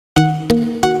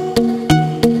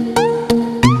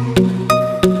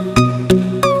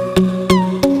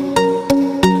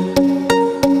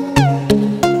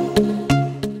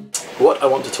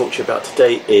you about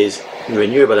today is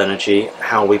renewable energy,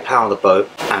 how we power the boat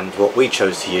and what we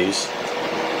chose to use,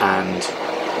 and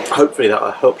hopefully that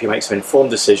will help you make some informed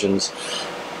decisions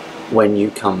when you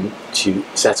come to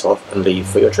set off and leave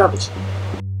for your travels.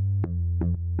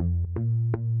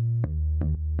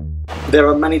 There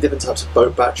are many different types of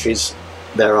boat batteries.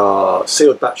 There are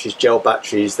sealed batteries, gel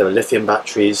batteries, there are lithium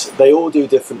batteries. They all do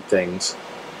different things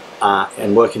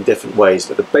and work in different ways,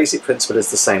 but the basic principle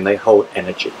is the same. They hold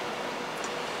energy.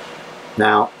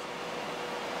 Now,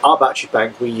 our battery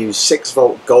bank, we use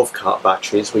 6-volt golf cart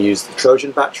batteries. We use the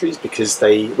Trojan batteries because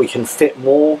we can fit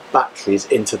more batteries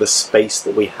into the space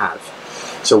that we have.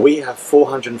 So we have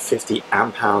 450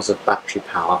 amp hours of battery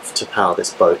power to power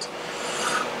this boat.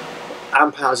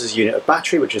 Amp hours is a unit of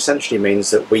battery, which essentially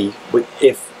means that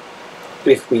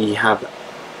if we have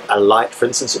a light, for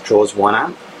instance, that draws 1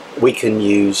 amp, we can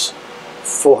use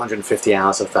 450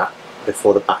 hours of that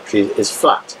before the battery is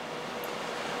flat.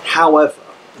 However,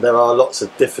 there are lots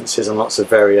of differences and lots of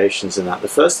variations in that. The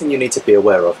first thing you need to be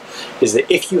aware of is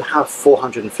that if you have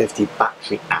 450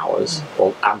 battery hours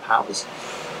or amp hours,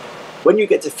 when you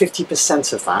get to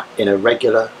 50% of that in a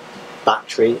regular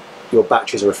battery, your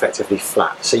batteries are effectively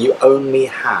flat. So you only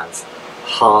have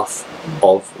half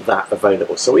of that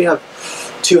available. So we have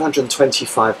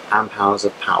 225 amp hours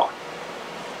of power.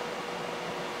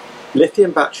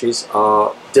 Lithium batteries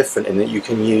are different in that you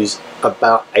can use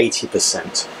about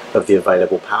 80% of the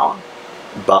available power,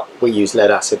 but we use lead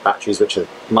acid batteries, which are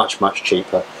much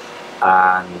cheaper,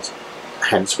 and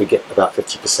hence we get about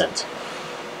 50%.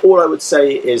 All I would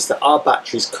say is that our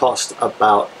batteries cost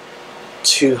about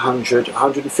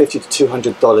 $150 to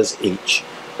 $200 each,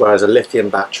 whereas a lithium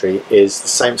battery is the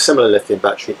same. Similar lithium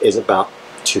battery is about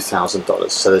 $2,000,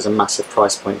 so there's a massive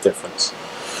price point difference.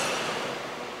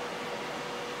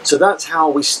 So that's how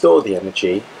we store the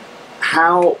energy.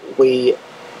 How we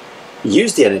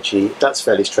use the energy, that's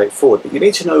fairly straightforward, but you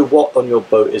need to know what on your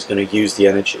boat is going to use the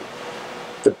energy.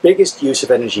 The biggest use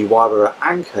of energy while we're at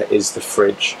anchor is the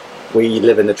fridge. We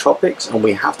live in the tropics and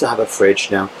we have to have a fridge.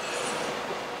 Now,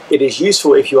 it is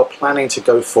useful if you are planning to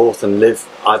go forth and live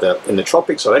either in the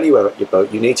tropics or anywhere at your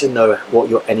boat. You need to know what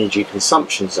your energy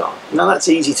consumptions are. Now, that's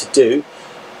easy to do.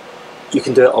 You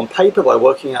can do it on paper by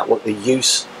working out what the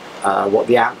use, what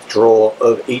the amp draw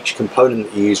of each component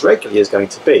that you use regularly is going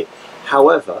to be.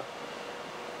 However,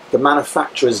 the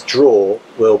manufacturer's draw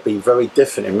will be very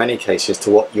different in many cases to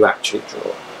what you actually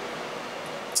draw.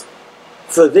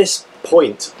 For this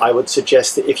point, I would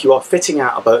suggest that if you are fitting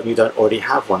out a boat and you don't already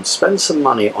have one, spend some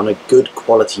money on a good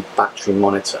quality battery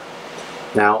monitor.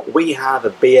 Now, we have a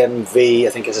BMW, I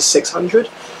think it's a 600,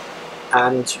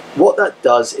 and what that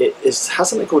does, has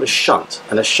something called a shunt,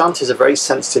 and a shunt is a very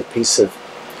sensitive piece of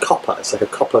copper. It's like a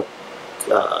copper,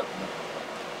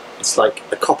 it's like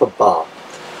a copper bar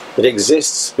that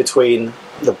exists between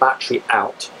the battery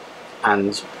out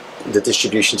and the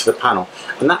distribution to the panel,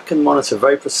 and that can monitor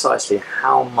very precisely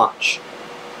how much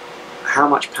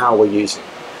power we're using.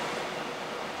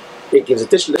 It gives a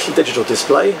little digital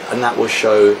display, and that will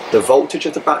show the voltage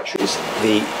of the batteries,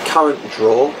 the current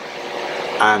draw,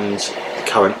 and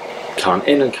current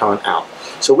in and current out.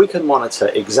 So we can monitor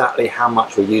exactly how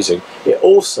much we're using. It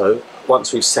also,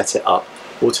 once we've set it up,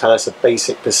 will tell us a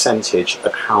basic percentage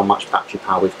of how much battery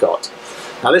power we've got.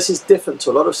 Now, this is different to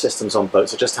a lot of systems on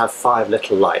boats that just have 5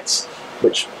 little lights,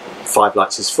 which 5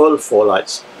 lights is full, 4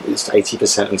 lights is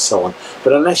 80% and so on.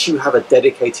 But unless you have a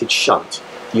dedicated shunt,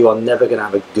 you are never going to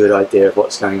have a good idea of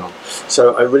what's going on.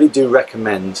 So I really do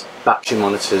recommend battery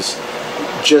monitors.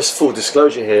 Just full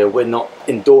disclosure here, we're not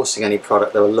endorsing any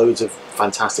product. There are loads of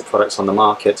fantastic products on the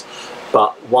market,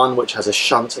 but one which has a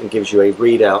shunt and gives you a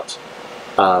readout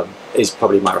is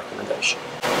probably my recommendation.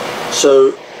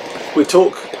 So we're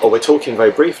talking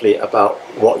very briefly about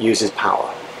what uses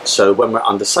power. So when we're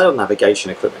under sail,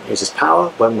 navigation equipment uses power.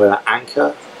 When we're at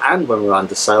anchor and when we're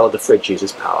under sail, the fridge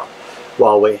uses power.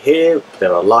 While we're here,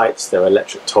 there are lights, there are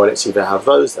electric toilets, you either have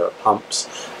those, there are pumps,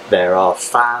 there are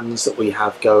fans that we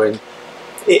have going.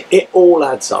 It all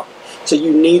adds up. So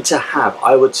you need to have,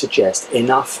 I would suggest,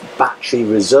 enough battery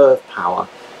reserve power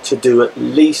to do at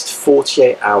least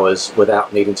 48 hours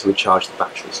without needing to recharge the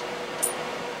batteries.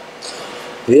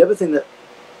 The other thing that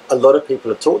a lot of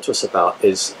people have talked to us about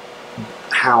is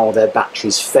how their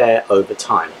batteries fare over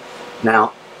time.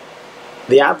 Now,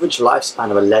 the average lifespan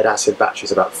of a lead acid battery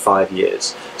is about 5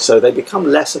 years, so they become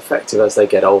less effective as they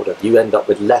get older. You end up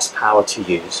with less power to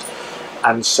use,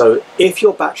 and so if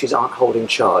your batteries aren't holding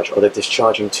charge or they're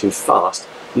discharging too fast,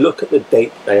 look at the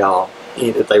date they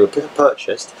were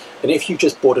purchased, and if you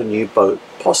just bought a new boat,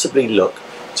 possibly look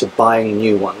to buying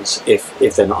new ones if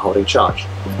they're not holding charge.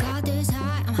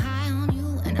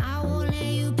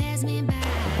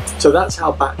 So that's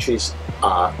how batteries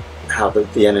are, how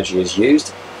the energy is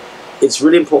used. It's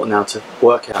really important now to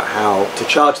work out how to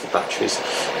charge the batteries.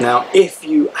 Now, if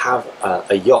you have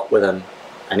a yacht with an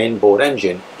inboard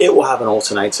engine, it will have an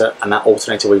alternator, and that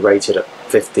alternator will be rated at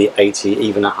 50, 80,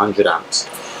 even 100 amps.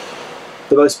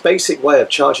 The most basic way of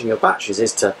charging your batteries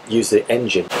is to use the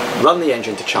engine. Run the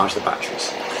engine to charge the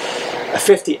batteries. A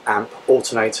 50 amp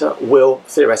alternator will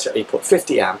theoretically put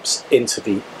 50 amps into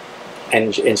the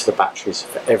engine, into the batteries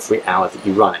for every hour that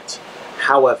you run it.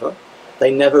 However, they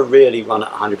never really run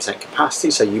at 100%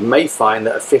 capacity, so you may find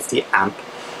that a 50 amp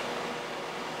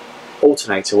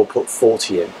alternator will put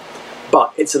 40 in.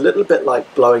 But it's a little bit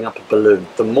like blowing up a balloon.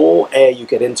 The more air you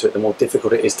get into it, the more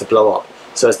difficult it is to blow up.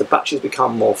 So as the batteries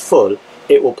become more full,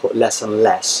 it will put less and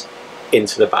less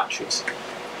into the batteries.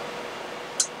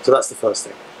 So that's the first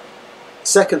thing.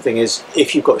 Second thing is,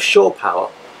 if you've got shore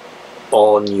power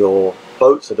on your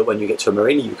boat, so that when you get to a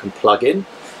marina you can plug in,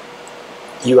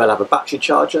 you will have a battery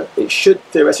charger. It should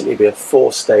theoretically be a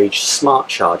 4-stage smart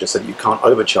charger so that you can't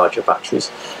overcharge your batteries.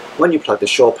 When you plug the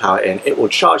shore power in, it will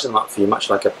charge them up for you, much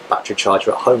like a battery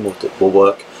charger at home will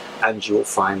work, and you will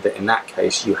find that in that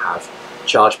case you have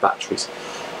charged batteries.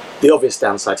 The obvious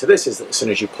downside to this is that as soon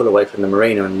as you pull away from the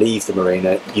marina and leave the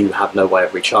marina, you have no way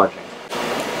of recharging.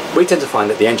 We tend to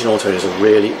find that the engine alternator is a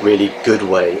really, really good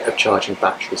way of charging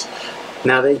batteries.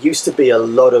 Now, there used to be a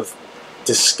lot of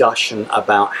discussion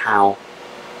about how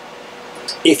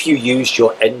if you used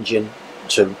your engine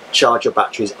to charge your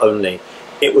batteries only,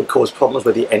 it would cause problems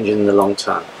with the engine in the long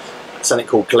term. Something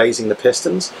called glazing the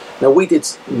pistons. Now, we did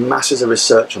masses of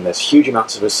research on this, huge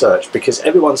amounts of research, because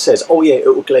everyone says, oh yeah, it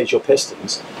will glaze your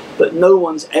pistons, but no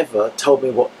one's ever told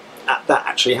me what that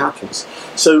actually happens.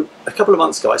 So a couple of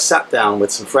months ago I sat down with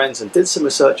some friends and did some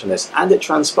research on this, and it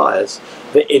transpires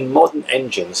that in modern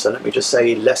engines, so let me just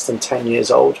say less than 10 years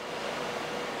old,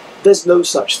 there's no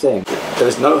such thing. There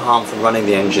is no harm from running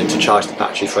the engine to charge the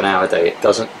battery for an hour a day. It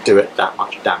doesn't do it that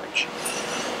much damage.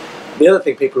 The other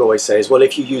thing people always say is, well,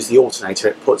 if you use the alternator,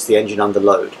 it puts the engine under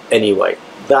load anyway.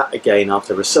 That, again,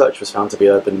 after research, was found to be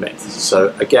urban myth.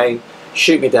 So again,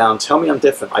 shoot me down, tell me I'm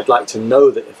different. I'd like to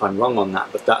know that if I'm wrong on that,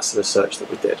 but that's the research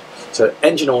that we did. So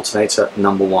engine alternator,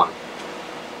 number one.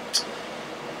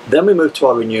 Then we move to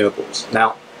our renewables.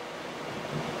 Now,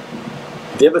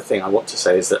 the other thing I want to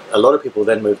say is that a lot of people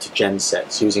then move to gen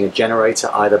sets, using a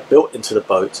generator either built into the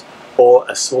boat or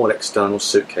a small external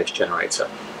suitcase generator.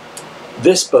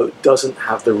 This boat doesn't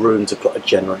have the room to put a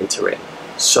generator in,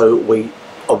 so we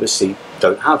obviously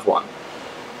don't have one.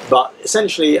 But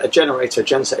essentially, a generator,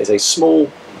 genset, is a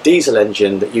small diesel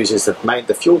engine that uses the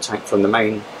fuel tank from the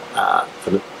main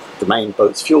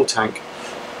boat's fuel tank,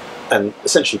 and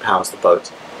essentially powers the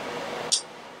boat.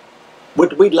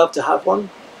 We'd love to have one.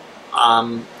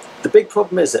 The big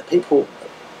problem is that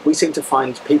we seem to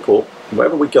find people,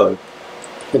 wherever we go,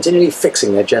 continually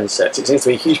fixing their gensets. It seems to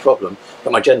be a huge problem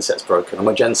that my genset's broken or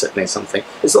my genset needs something.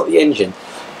 It's not the engine,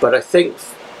 but I think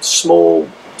small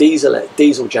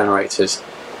diesel generators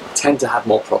tend to have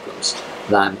more problems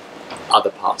than other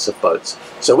parts of boats.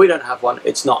 So we don't have one.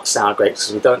 It's not sour grapes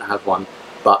because we don't have one,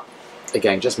 but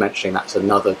again, just mentioning that's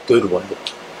another good way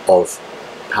of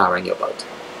powering your boat.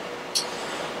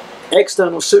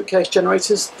 External suitcase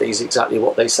generators, these are exactly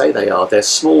what they say they are. They're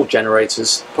small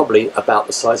generators, probably about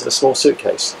the size of a small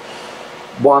suitcase.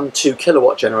 1-2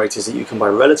 kilowatt generators that you can buy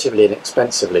relatively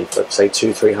inexpensively for, say,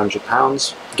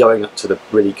 £200–300, going up to the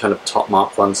really kind of top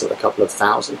mark ones at a couple of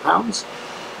 £1,000.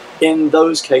 In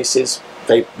those cases,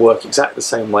 they work exactly the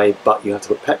same way, but you have to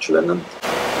put petrol in them.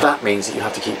 That means that you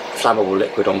have to keep flammable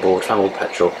liquid on board, flammable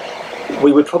petrol.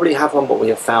 We would probably have one, but we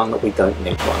have found that we don't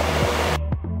need one.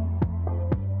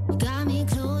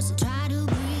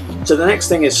 So the next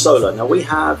thing is solar. Now we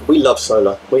love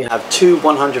solar. We have two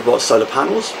 100-watt solar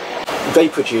panels. They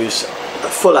produce a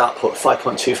full output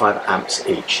 5.25 amps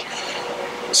each.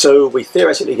 So we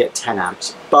theoretically get 10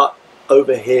 amps, but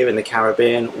over here in the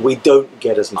Caribbean, we don't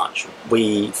get as much.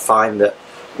 We find that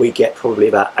we get probably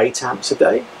about 8 amps a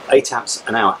day, 8 amps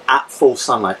an hour at full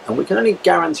sunlight, and we can only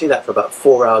guarantee that for about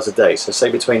 4 hours a day, so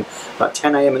say between about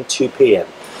 10 AM and 2 PM.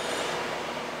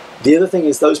 The other thing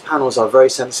is those panels are very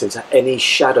sensitive to any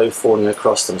shadow falling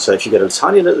across them, so if you get a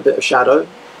tiny little bit of shadow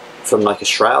from like a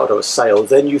shroud or a sail,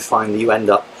 then you find that you end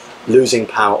up losing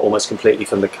power almost completely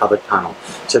from the covered panel.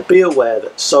 So be aware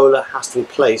that solar has to be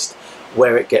placed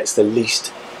where it gets the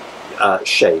least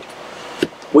shade.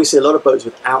 We see a lot of boats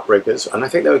with outriggers, and I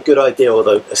think they're a good idea,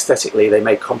 although aesthetically they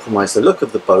may compromise the look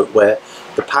of the boat, where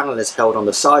the panel is held on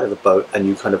the side of the boat and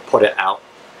you kind of put it out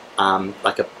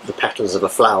like the petals of a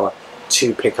flower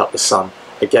to pick up the sun.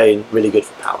 Again, really good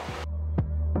for power.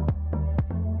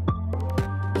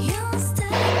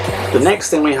 The next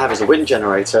thing we have is a wind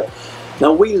generator.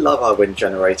 Now we love our wind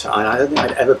generator, and I don't think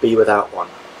I'd ever be without one.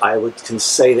 I can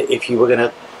say that if you were going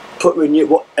to put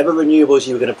whatever renewables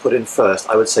you were going to put in first,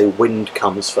 I would say wind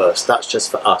comes first. That's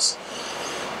just for us.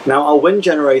 Now our wind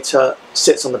generator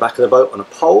sits on the back of the boat on a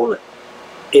pole.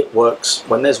 It works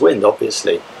when there's wind,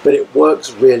 obviously, but it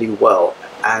works really well.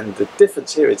 And the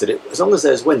difference here is that as long as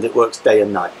there's wind, it works day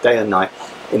and night, day and night.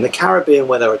 In the Caribbean,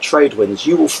 where there are trade winds,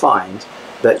 you will find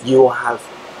that you will have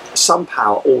some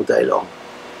power all day long.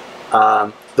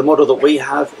 The model that we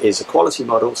have is a quality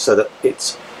model, so that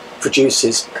it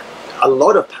produces a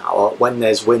lot of power when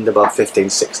there's wind above 15,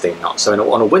 16 knots.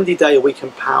 So on a windy day, we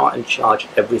can power and charge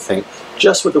everything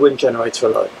just with the wind generator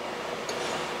alone.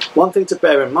 One thing to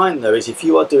bear in mind though is if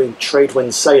you are doing trade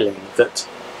wind sailing, that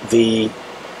the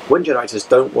wind generators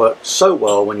don't work so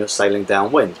well when you're sailing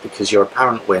downwind, because your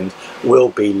apparent wind will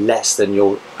be less than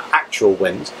your actual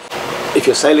wind. If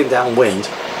you're sailing downwind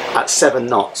at 7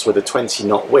 knots with a 20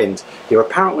 knot wind, your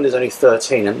apparent wind is only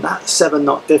 13, and that 7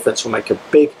 knot difference will make a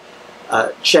big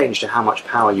change to how much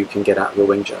power you can get out of your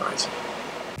wind generator.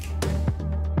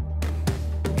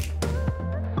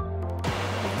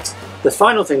 The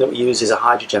final thing that we use is a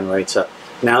hydrogenerator.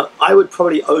 Now, I would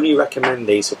probably only recommend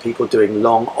these for people doing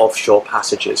long offshore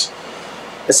passages.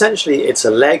 Essentially, it's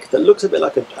a leg that looks a bit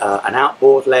like an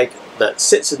outboard leg that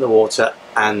sits in the water,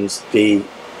 and the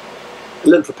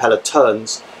little propeller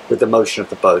turns with the motion of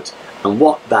the boat. And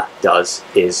what that does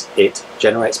is it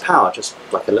generates power, just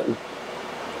like a little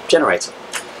generator.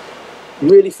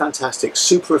 Really fantastic,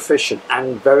 super efficient,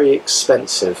 and very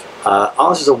expensive.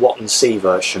 Ours is a Watt&C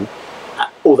version,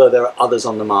 although there are others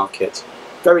on the market.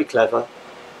 Very clever,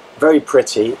 very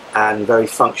pretty, and very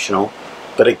functional,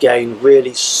 but again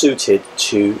really suited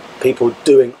to people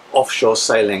doing offshore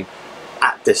sailing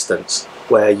at distance,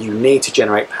 where you need to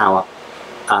generate power,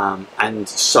 and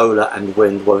solar and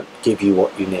wind won't give you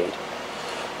what you need.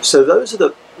 So those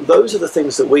are the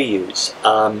things that we use.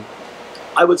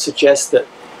 I would suggest that,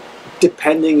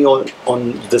 depending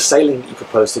on the sailing that you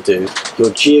propose to do, your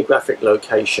geographic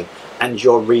location, and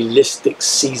your realistic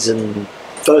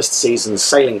first season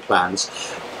sailing plans,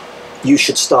 you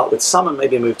should start with some and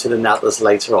maybe move to the others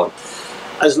later on.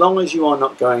 As long as you are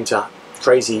not going to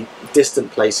crazy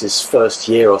distant places first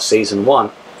year or season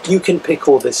 1, you can pick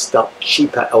all this stuff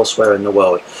cheaper elsewhere in the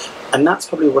world. And that's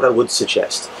probably what I would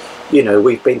suggest. You know,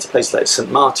 we've been to places like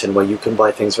St. Martin where you can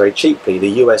buy things very cheaply. The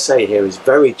USA here is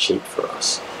very cheap for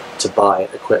us to buy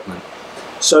equipment.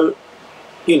 So,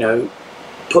 you know,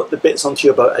 put the bits onto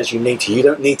your boat as you need to. You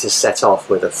don't need to set off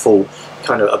with a full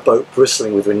kind of a boat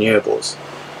bristling with renewables.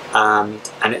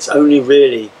 And it's only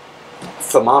really,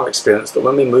 from our experience, that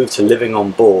when we moved to living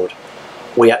on board,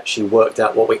 we actually worked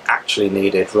out what we actually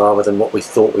needed rather than what we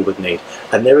thought we would need.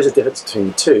 And there is a difference between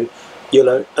the two.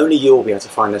 Only you'll be able to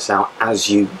find this out as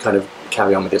you kind of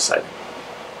carry on with your sailing.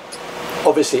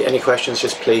 Obviously, any questions,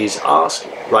 just please ask,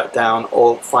 write down,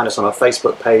 or find us on our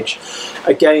Facebook page.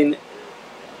 Again,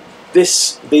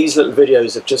 these little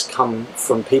videos have just come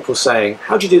from people saying,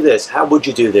 how do you do this? How would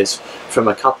you do this? From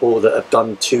a couple that have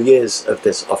done 2 years of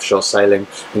this offshore sailing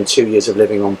and 2 years of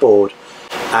living on board.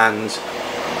 And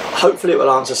hopefully it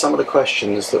will answer some of the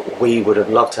questions that we would have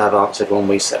loved to have answered when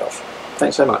we set off.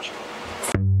 Thanks so much.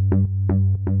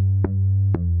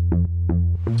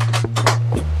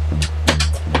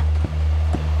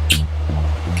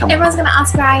 Everyone's going to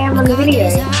ask where I am on the video.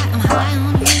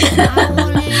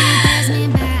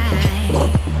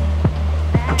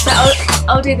 So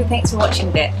I'll do the thanks for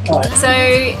watching bit. Right.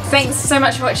 So thanks so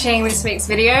much for watching this week's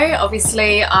video.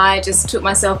 Obviously I just took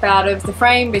myself out of the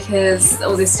frame because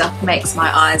all this stuff makes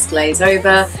my eyes glaze over,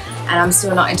 and I'm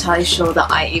still not entirely sure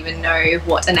that I even know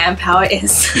what an amp hour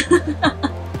is.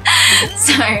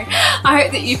 So I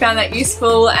hope that you found that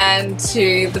useful, and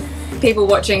to the people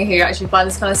watching who actually find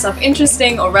this kind of stuff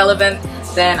interesting or relevant,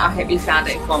 then I hope you found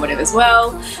it informative as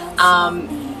well.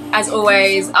 As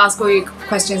always, ask all your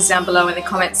questions down below in the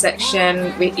comments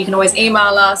section. You can always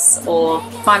email us or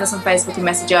find us on Facebook and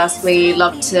message us. We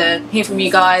love to hear from you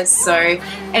guys, so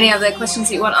any other questions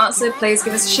that you want answered, please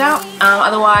give us a shout.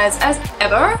 Otherwise, as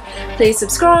ever, please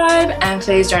subscribe and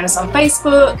please join us on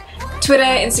Facebook, Twitter,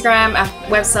 Instagram, our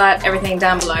website, everything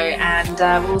down below, and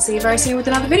we'll see you very soon with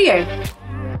another video.